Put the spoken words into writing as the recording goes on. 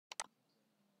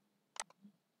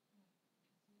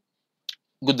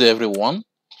Good day everyone.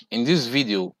 In this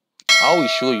video, I will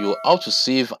show you how to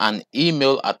save an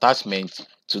email attachment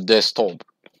to desktop.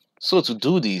 So to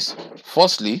do this,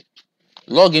 firstly,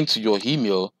 log into your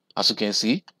email. As you can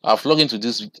see, I've logged into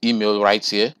this email right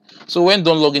here. So when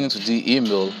done logging into the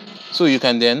email, so you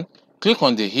can then click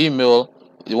on the email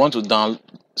you want to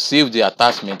save the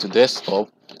attachment to desktop.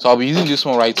 So I'll be using this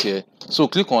one right here. So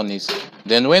click on it.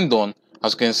 Then when done,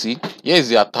 as you can see, here is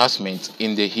the attachment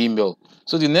in the email.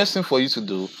 So the next thing for you to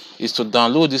do is to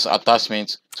download this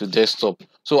attachment to desktop.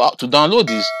 So to download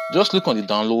this, just click on the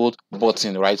download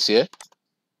button right here.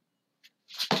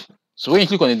 So when you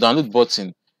click on the download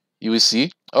button, you will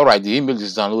see, all right, the email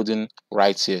is downloading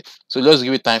right here. So let's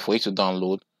give it time for it to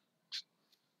download.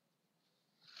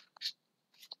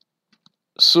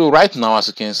 So right now, as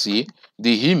you can see,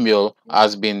 the email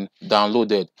has been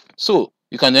downloaded. So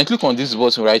you can then click on this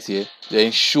button right here,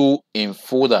 then show in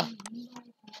folder.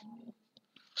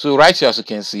 So right here, as you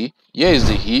can see, there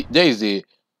is the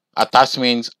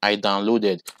attachment I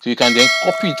downloaded. So you can then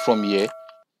copy it from here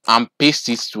and paste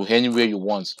it to anywhere you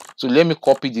want. So let me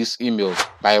copy this email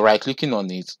by right clicking on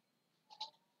it.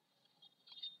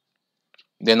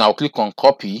 Then I'll click on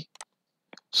copy.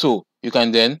 So you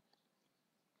can then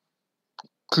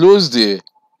you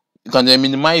can then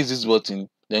minimize this button,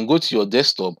 then go to your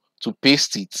desktop to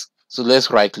paste it. So let's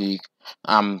right click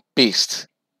and paste.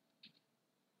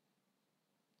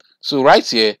 So right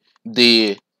here,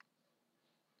 the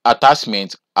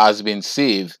attachment has been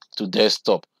saved to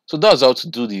desktop. So that's how to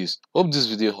do this. Hope this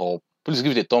video helped. Please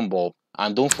give it a thumb up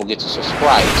and don't forget to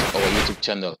subscribe to our YouTube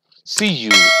channel. See you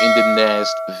in the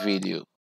next video.